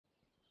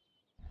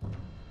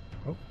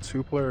Oh,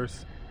 two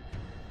players.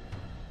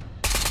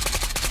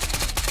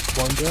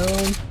 One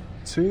down,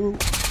 two.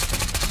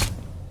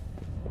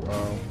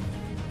 Wow.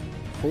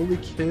 Fully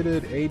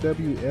kitted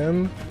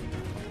AWM.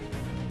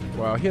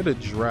 Wow, he had a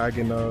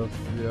dragon of,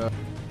 yeah.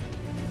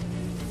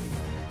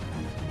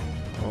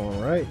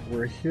 Alright,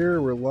 we're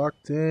here, we're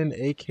locked in.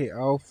 AK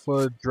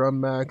Alpha, Drum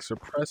Max,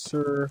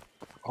 Suppressor,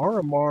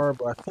 RMR,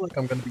 but I feel like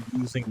I'm going to be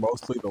using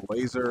mostly the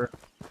laser.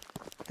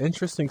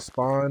 Interesting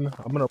spawn.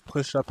 I'm going to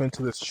push up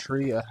into this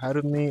tree ahead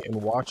of me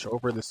and watch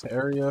over this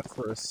area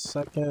for a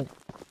second.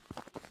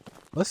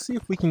 Let's see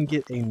if we can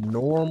get a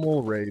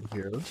normal raid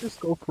here. Let's just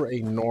go for a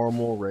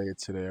normal raid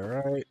today,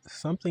 alright?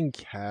 Something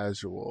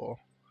casual.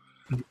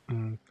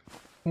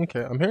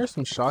 Okay, I'm hearing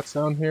some shots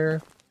down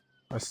here.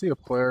 I see a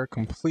player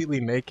completely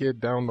naked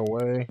down the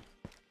way.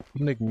 I'm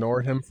gonna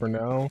ignore him for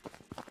now.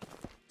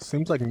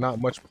 Seems like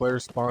not much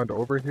players spawned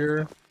over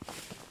here.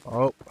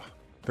 Oh,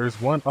 there's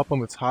one up on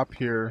the top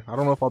here. I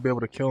don't know if I'll be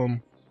able to kill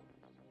him.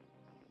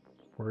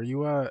 Where are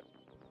you at?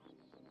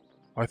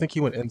 Oh, I think he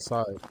went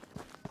inside.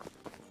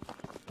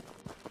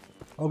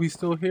 Oh, he's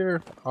still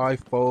here? I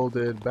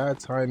folded.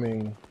 Bad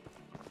timing.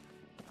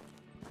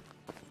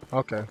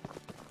 Okay.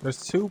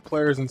 There's two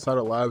players inside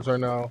of labs right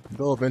now.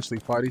 They'll eventually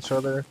fight each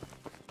other.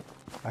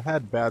 I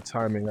had bad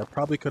timing. I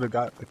probably could have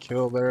got a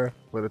kill there,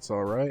 but it's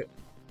alright.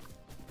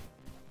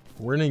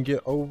 We're going to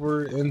get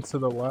over into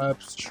the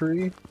labs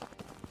tree,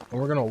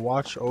 and we're going to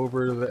watch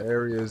over the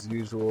area as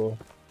usual.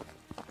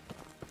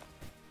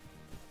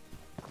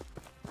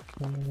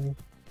 Okay.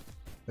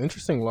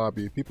 Interesting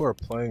lobby. People are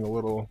playing a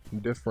little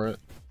different.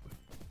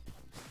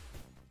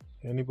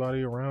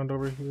 Anybody around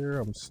over here?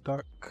 I'm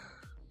stuck.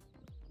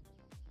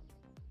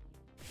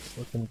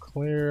 Looking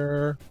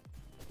clear.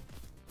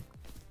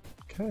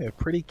 Okay, a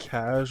pretty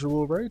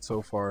casual raid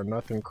so far.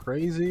 Nothing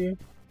crazy.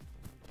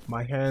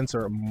 My hands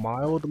are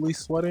mildly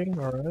sweating,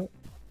 alright.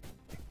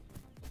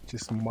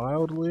 Just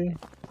mildly.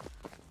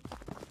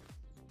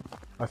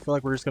 I feel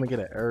like we're just gonna get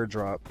an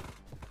airdrop.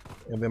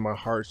 And then my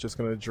heart's just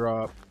gonna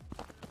drop.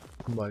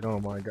 I'm like, oh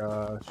my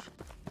gosh.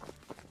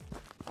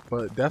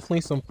 But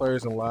definitely some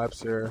players in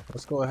labs here.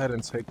 Let's go ahead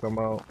and take them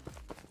out.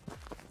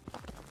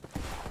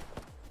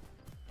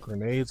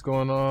 Grenades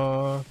going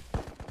off.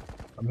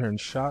 I'm hearing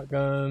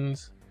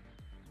shotguns.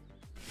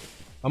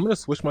 I'm gonna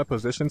switch my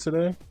position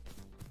today.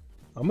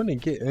 I'm gonna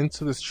get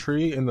into this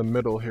tree in the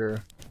middle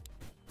here.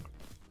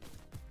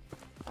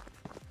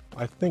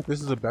 I think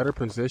this is a better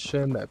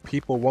position that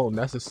people won't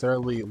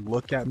necessarily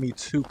look at me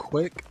too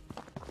quick.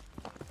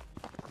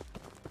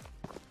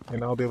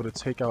 And I'll be able to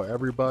take out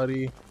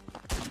everybody.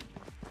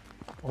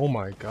 Oh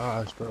my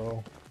gosh,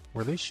 bro.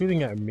 Were they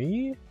shooting at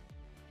me?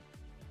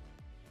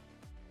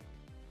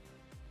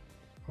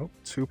 Oh,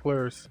 two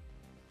players.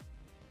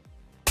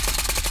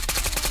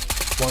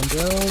 One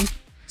down,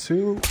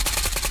 two.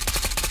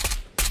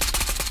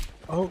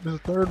 Oh, there's a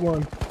third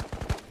one.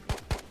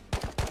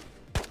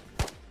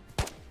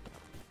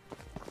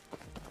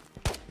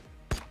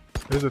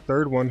 There's a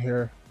third one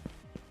here.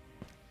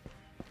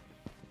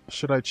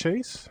 Should I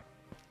chase?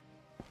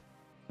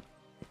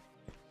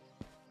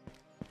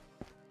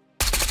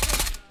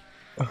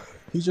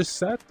 He just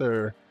sat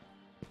there.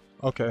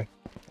 Okay.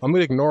 I'm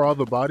gonna ignore all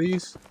the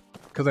bodies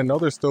because I know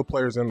there's still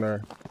players in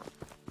there.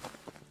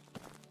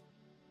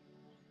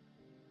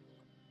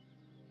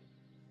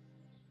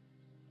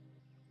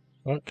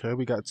 Okay,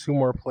 we got two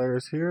more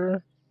players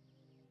here.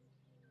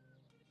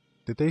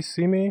 Did they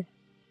see me?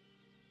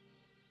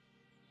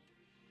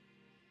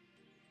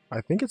 I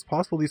think it's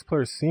possible these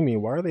players see me.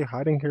 Why are they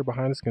hiding here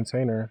behind this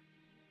container?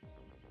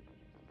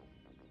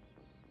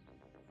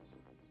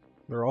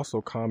 They're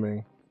also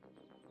calming.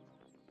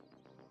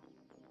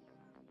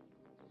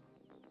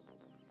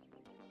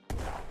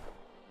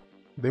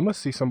 They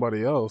must see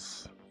somebody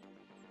else.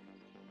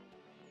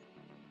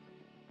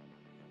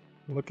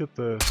 Look at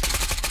this.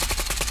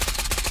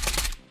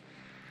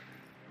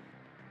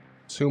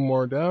 Two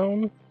more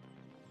down.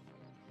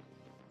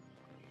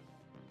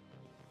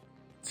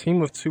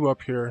 Team of two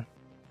up here.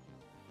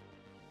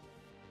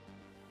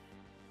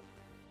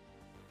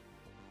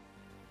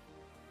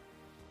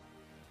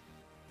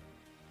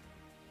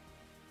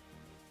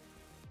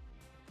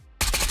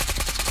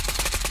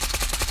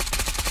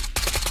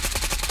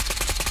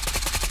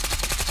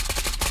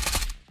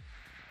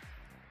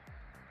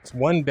 It's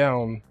one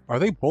down. Are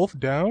they both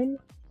down?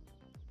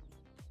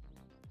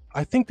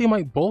 I think they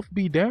might both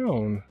be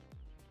down.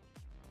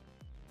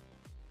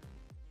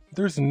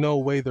 There's no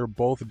way they're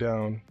both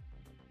down.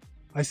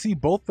 I see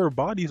both their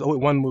bodies. Oh wait,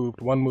 one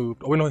moved, one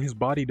moved. Oh wait, no, his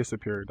body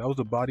disappeared. That was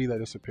a body that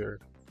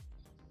disappeared.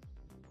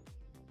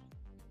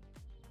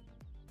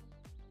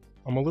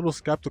 I'm a little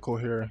skeptical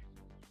here.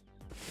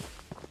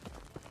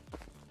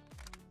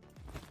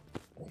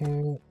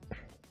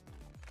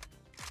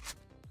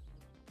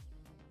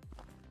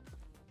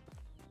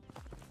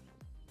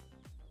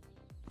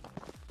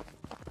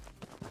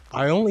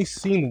 I only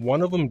seen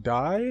one of them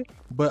die,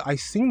 but I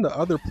seen the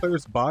other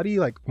player's body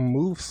like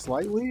move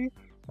slightly,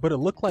 but it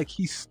looked like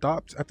he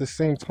stopped at the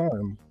same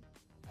time.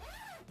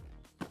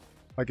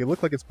 Like it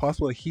looked like it's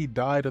possible that he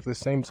died at the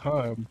same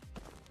time.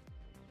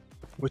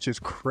 which is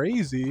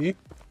crazy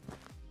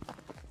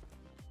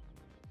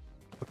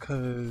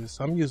because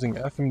I'm using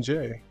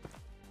FMJ.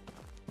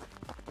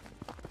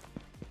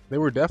 They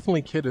were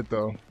definitely kitted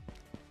though.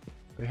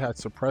 They had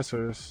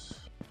suppressors,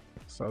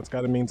 so it's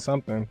got to mean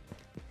something.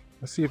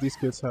 Let's see if these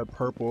kids have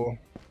purple.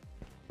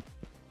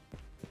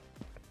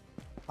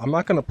 I'm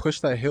not gonna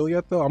push that hill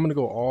yet though. I'm gonna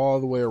go all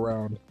the way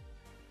around.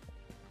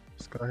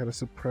 This guy had a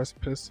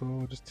suppressed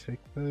pistol. Just take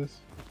this.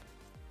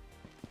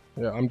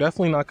 Yeah, I'm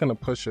definitely not gonna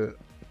push it.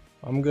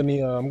 I'm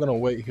gonna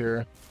wait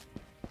here.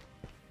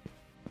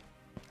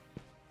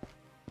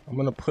 I'm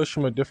gonna push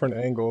from a different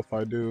angle if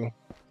I do.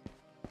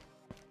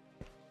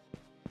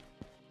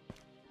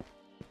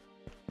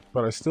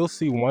 But I still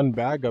see one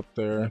bag up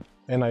there,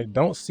 and I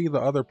don't see the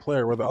other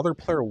player. Where the other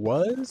player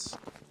was?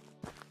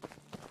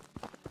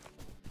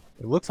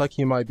 It looks like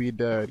he might be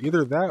dead.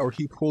 Either that or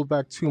he pulled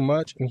back too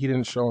much and he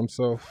didn't show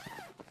himself.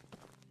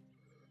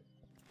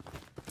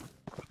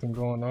 Nothing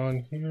going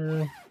on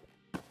here.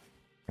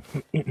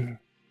 Okay,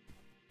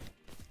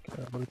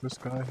 what does this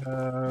guy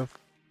have?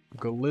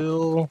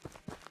 Galil.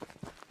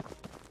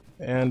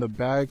 And a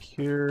bag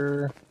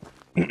here.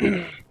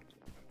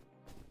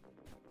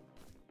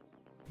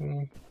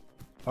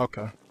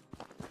 Okay.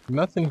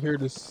 Nothing here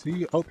to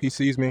see. Oh, he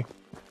sees me.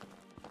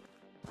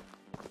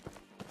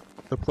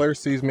 The player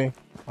sees me.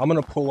 I'm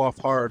gonna pull off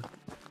hard.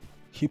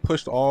 He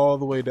pushed all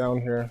the way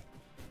down here.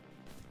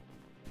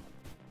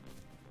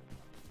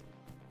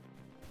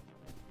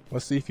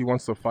 Let's see if he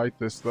wants to fight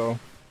this though.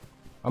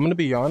 I'm gonna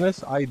be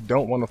honest, I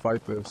don't want to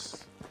fight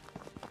this.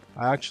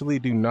 I actually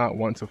do not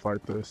want to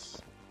fight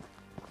this.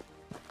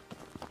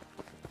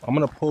 I'm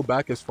gonna pull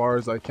back as far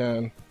as I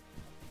can.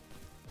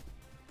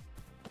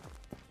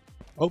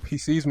 Oh, he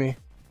sees me.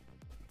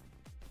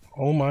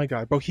 Oh my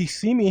god. Bro, he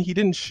see me and he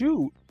didn't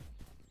shoot.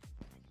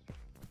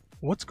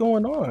 What's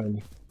going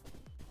on?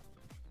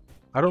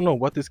 I don't know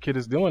what this kid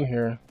is doing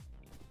here.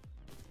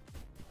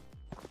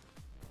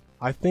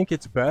 I think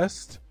it's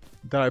best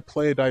that I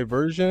play a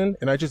diversion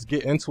and I just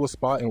get into a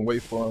spot and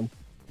wait for him.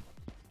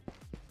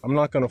 I'm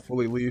not gonna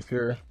fully leave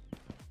here.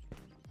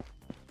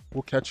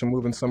 We'll catch him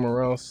moving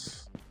somewhere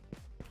else.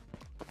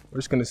 We're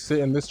just gonna sit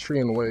in this tree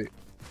and wait.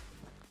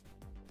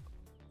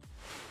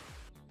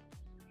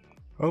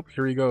 Oh,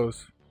 here he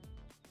goes.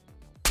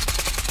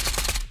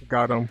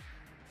 Got him.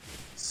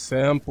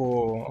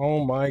 Sample.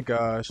 Oh my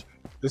gosh.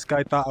 This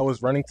guy thought I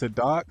was running to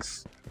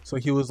docks, so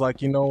he was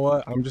like, you know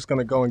what? I'm just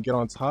gonna go and get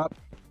on top.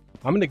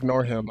 I'm gonna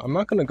ignore him. I'm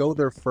not gonna go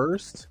there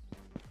first.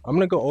 I'm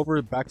gonna go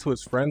over back to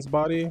his friend's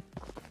body.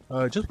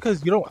 Just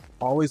because you don't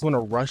always want to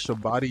rush a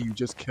body you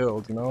just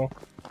killed, you know?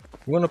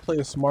 You want to play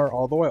it smart.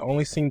 Although I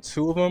only seen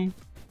 2 of them,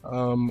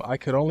 I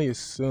could only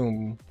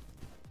assume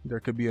there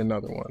could be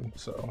another one.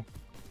 So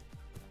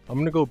I'm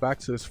gonna go back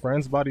to his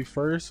friend's body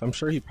first. I'm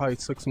sure he probably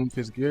took some of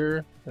his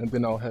gear, and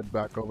then I'll head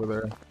back over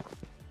there.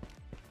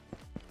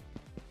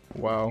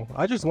 Wow,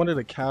 I just wanted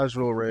a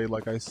casual raid,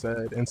 like I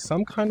said, in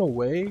some kind of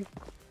way.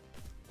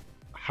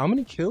 How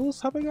many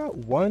kills have I got?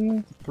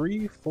 1,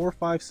 3, 4,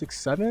 5, 6,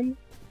 7?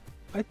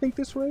 I think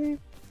this raid,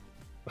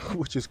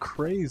 which is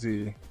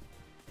crazy.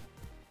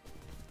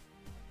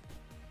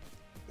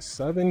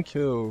 7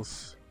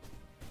 kills.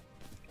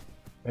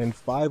 And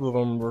 5 of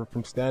them were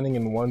from standing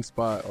in one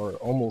spot, or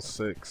almost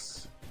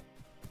 6.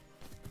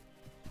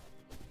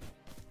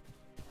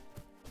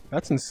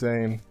 That's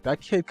insane.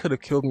 That kid could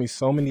have killed me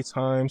so many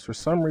times. For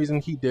some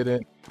reason, he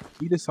didn't.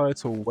 He decided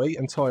to wait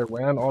until I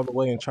ran all the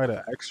way and try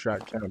to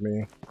extract camp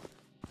me.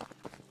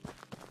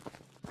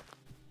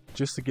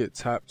 Just to get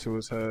tapped to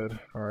his head.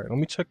 Alright, let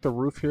me check the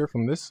roof here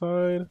from this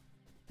side.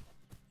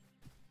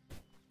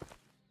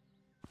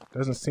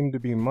 Doesn't seem to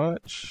be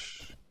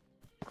much.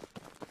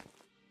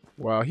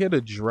 Wow, he had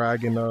a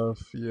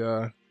Dragunov.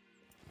 Yeah.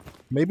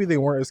 Maybe they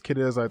weren't as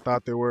kitted as I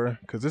thought they were,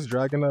 because this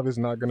Dragunov is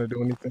not going to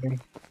do anything.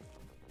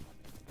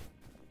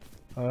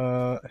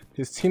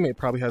 His teammate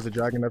probably has a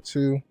Dragunov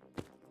too.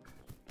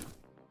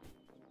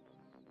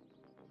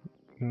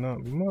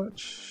 Not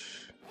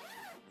much.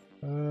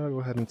 Go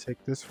ahead and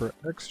take this for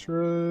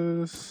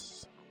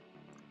extras.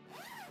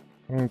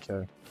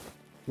 Okay.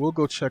 We'll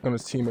go check on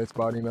his teammate's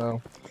body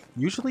now.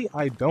 Usually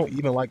I don't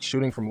even like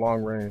shooting from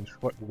long range.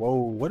 What? Whoa,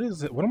 what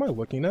is it? What am I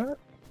looking at?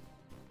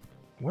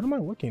 What am I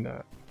looking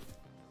at?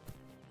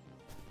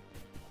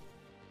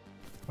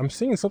 I'm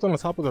seeing something on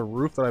the top of the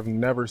roof that I've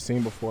never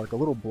seen before. Like a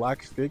little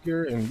black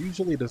figure, and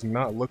usually it does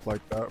not look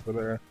like that over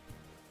there.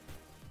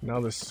 Now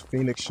this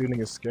Phoenix shooting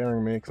is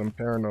scaring me because I'm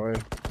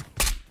paranoid.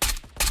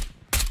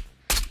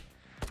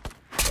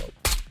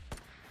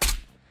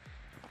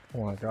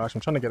 Oh my gosh,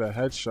 I'm trying to get a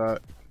headshot.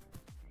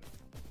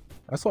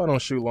 That's why I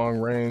don't shoot long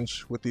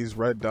range with these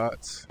red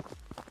dots.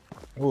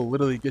 It will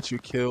literally get you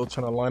killed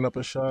trying to line up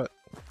a shot.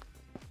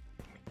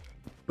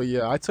 But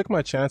yeah, I took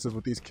my chances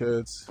with these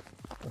kids.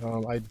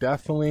 I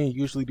definitely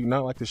usually do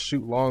not like to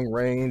shoot long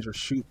range or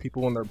shoot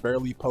people when they're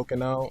barely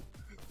poking out,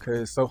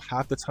 because so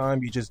half the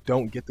time you just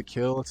don't get the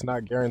kill. It's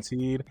not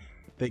guaranteed.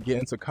 They get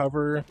into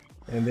cover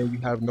and then you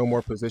have no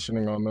more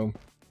positioning on them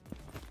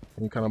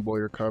and you kind of blow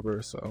your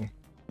cover. So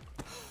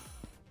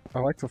I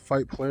like to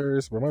fight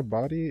players, but my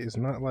body is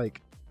not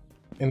like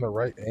in the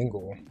right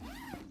angle.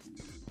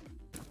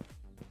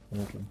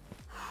 Okay.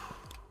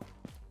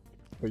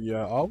 But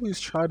yeah, I always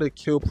try to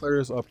kill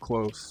players up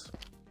close.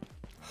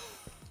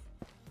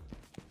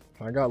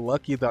 I got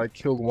lucky that I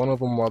killed one of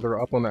them while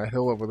they're up on that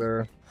hill over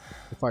there.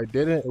 If I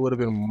didn't, it would have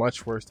been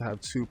much worse to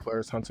have 2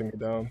 players hunting me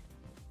down.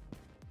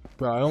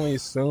 But I only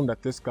assumed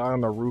that this guy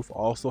on the roof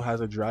also has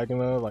a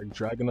Dragonov, like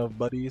Dragonov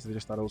buddies. I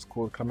just thought it was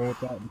cool to come in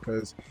with that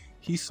because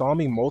he saw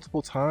me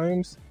multiple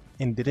times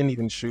and didn't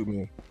even shoot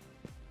me.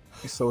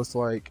 So it's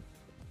like,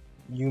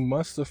 you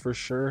must have for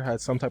sure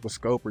had some type of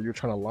scope where you're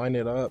trying to line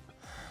it up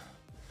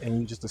and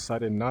you just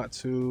decided not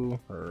to,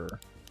 or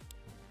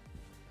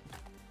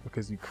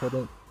because you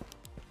couldn't.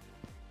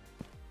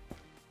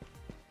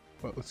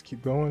 But let's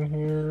keep going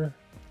here.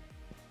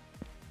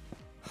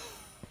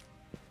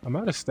 I'm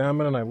out of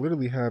stamina and I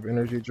literally have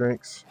energy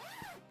drinks.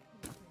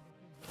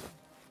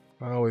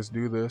 I always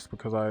do this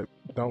because I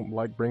don't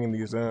like bringing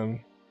these in.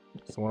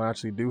 So when I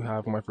actually do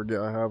have them, I forget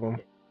I have them.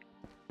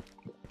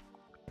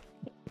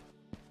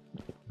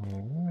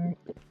 Alright.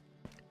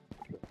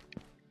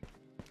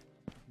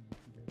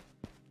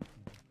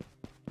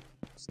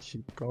 Let's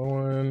keep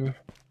going.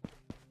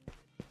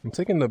 I'm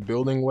taking the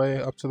building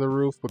way up to the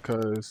roof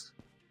because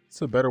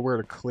it's a better way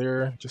to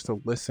clear, just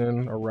to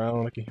listen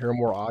around. I can hear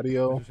more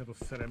audio.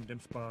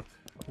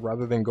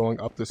 Rather than going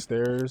up the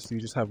stairs, you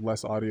just have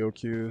less audio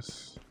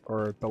cues.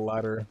 Or the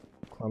ladder,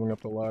 climbing up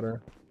the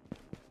ladder.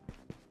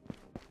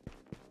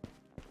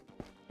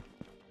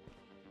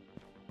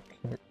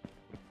 Okay.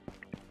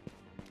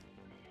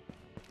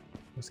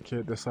 This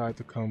kid decided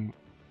to come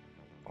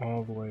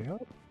all the way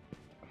up.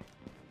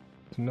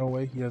 There's no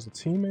way he has a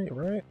teammate,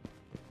 right?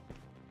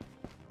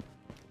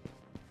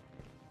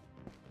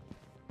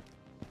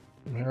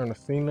 I'm hearing a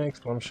Phoenix,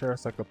 but I'm sure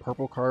it's like the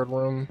purple card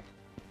room.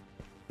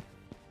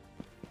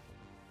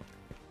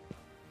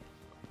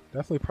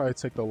 Definitely probably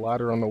take the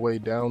ladder on the way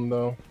down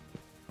though.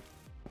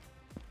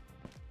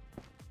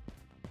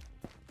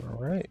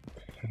 Alright,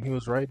 and he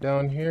was right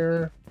down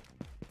here.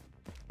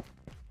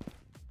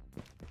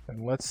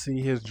 And let's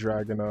see his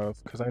Dragonov,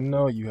 because I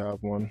know you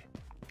have one.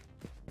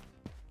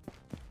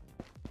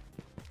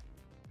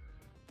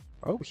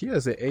 Oh, he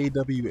has an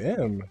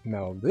AWM.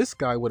 Now this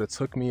guy would have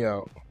took me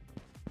out.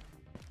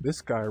 This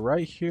guy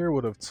right here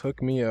would have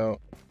took me out.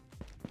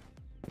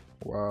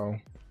 Wow.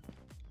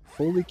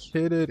 Fully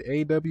kitted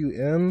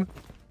AWM,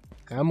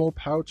 ammo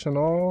pouch and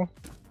all.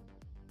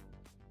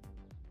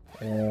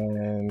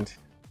 And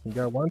he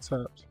got one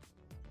tapped.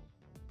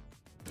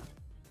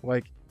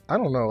 Like, I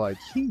don't know, like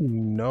he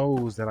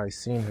knows that I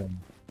seen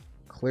him,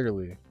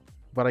 clearly.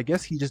 But I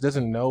guess he just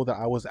doesn't know that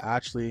I was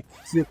actually...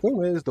 See, the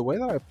thing is, the way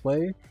that I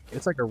play,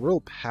 it's like a real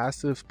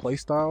passive play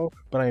style,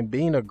 but I'm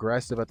being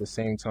aggressive at the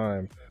same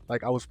time.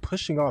 Like, I was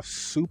pushing off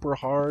super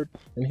hard,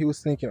 and he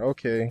was thinking,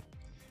 okay,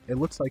 it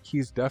looks like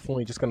he's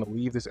definitely just going to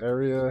leave this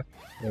area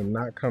and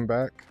not come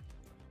back.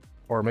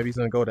 Or maybe he's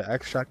going to go to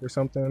extract or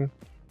something.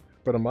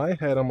 But in my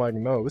head, I'm like,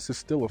 no, this is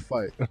still a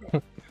fight.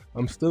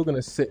 I'm still going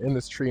to sit in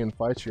this tree and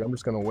fight you. I'm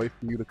just going to wait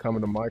for you to come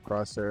into my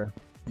crosshair.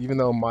 Even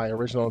though my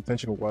original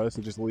intention was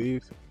to just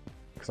leave.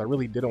 Because I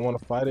really didn't want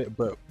to fight it,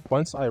 but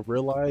once I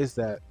realized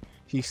that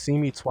he seen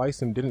me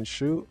twice and didn't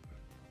shoot,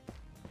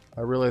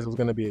 I realized it was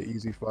going to be an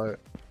easy fight.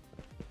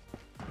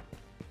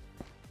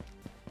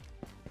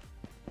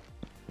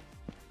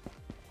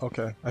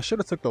 Okay, I should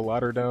have took the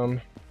ladder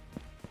down.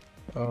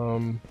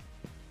 I'm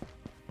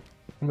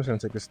just going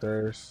to take the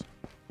stairs,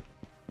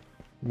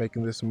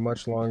 making this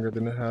much longer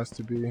than it has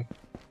to be.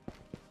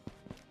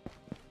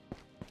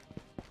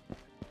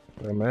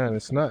 But man,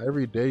 it's not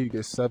every day you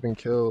get 7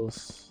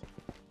 kills.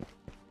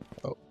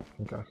 Oh,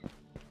 okay.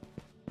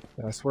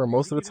 Yeah, I swear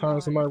most of the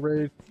times in my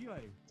raid,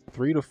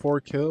 3 to 4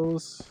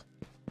 kills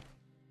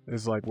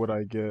is like what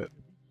I get.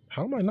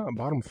 How am I not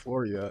bottom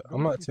floor yet?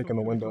 I'm not taking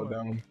the window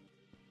down.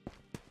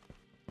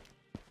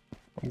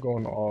 I'm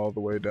going all the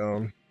way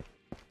down.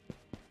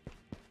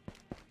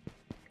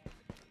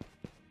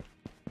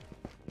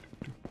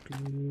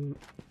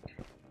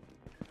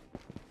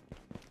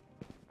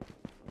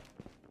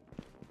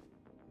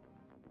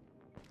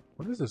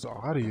 What is this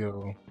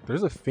audio?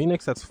 There's a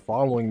Phoenix that's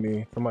following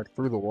me from like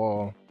through the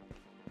wall.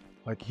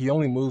 Like he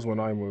only moves when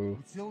I move.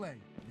 I'm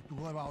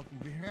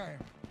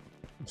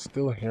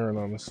still hearing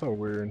them. It's so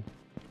weird.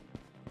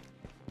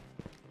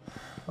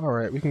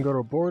 Alright, we can go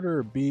to border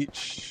or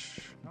beach.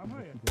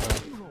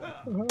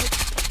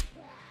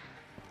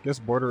 Guess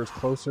border is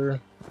closer.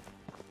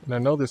 And I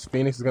know this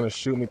Phoenix is gonna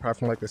shoot me probably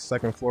from like the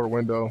 2nd floor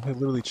window. He's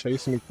literally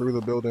chasing me through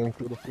the building,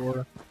 through the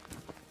floor.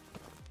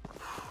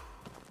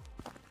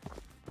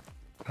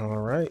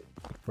 Alright,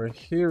 we're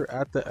here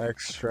at the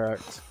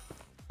extract.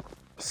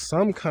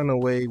 Some kind of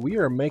way, we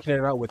are making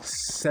it out with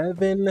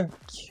 7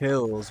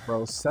 kills,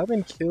 bro.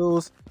 7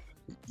 kills.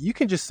 You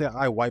can just say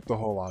I wiped the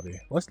whole lobby.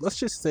 Let's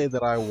just say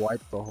that I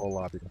wiped the whole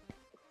lobby.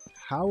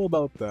 How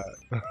about that?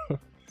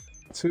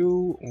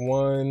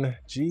 2-1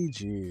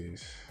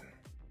 GG's.